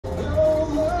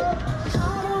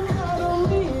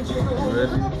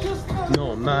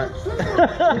I'm not.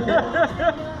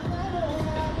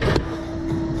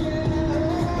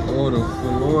 Oh, the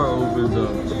floor opens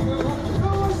up.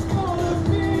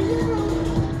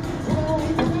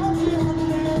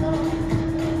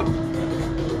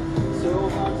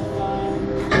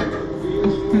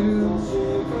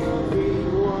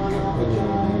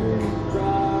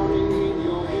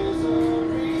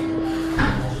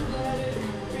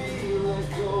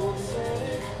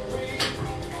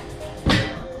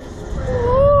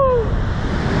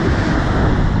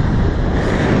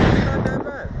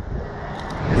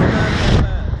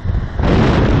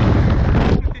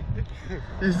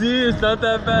 You see, it's not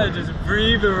that bad. Just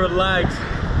breathe and relax. Look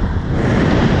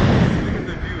at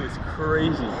the view, it's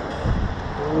crazy.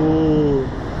 Oh.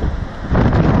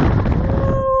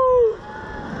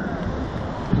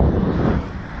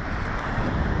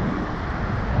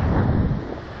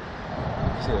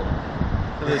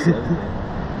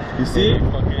 You see?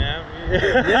 You fucking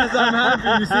happy? Yes, I'm happy.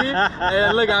 You see?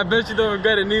 And look, I bet you don't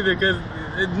regret it neither, because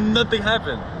nothing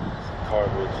happened.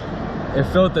 Garbage. It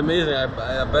felt amazing. I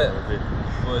bet.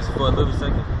 For a little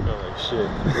second. It felt like shit.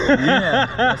 Yeah,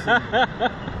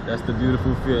 that's the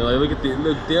beautiful feeling. Like,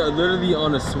 look, they're literally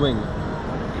on a swing,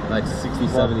 like 60,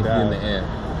 70 feet in the air.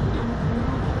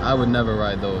 I would never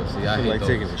ride those. See, I hate like those.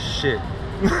 taking a shit.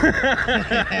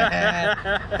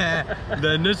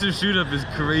 The initial shoot up is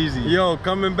crazy. Yo,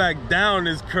 coming back down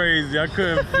is crazy. I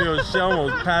couldn't feel shit. I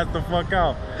almost passed the fuck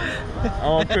out.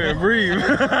 I couldn't breathe.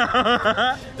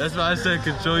 That's why I said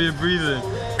control your breathing.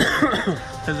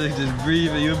 I was like, just breathe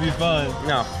and you'll be fine.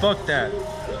 Nah, fuck that.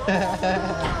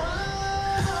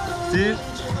 See? You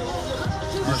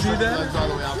see that? Legs all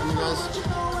the way out from you guys.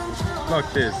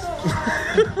 Fuck this.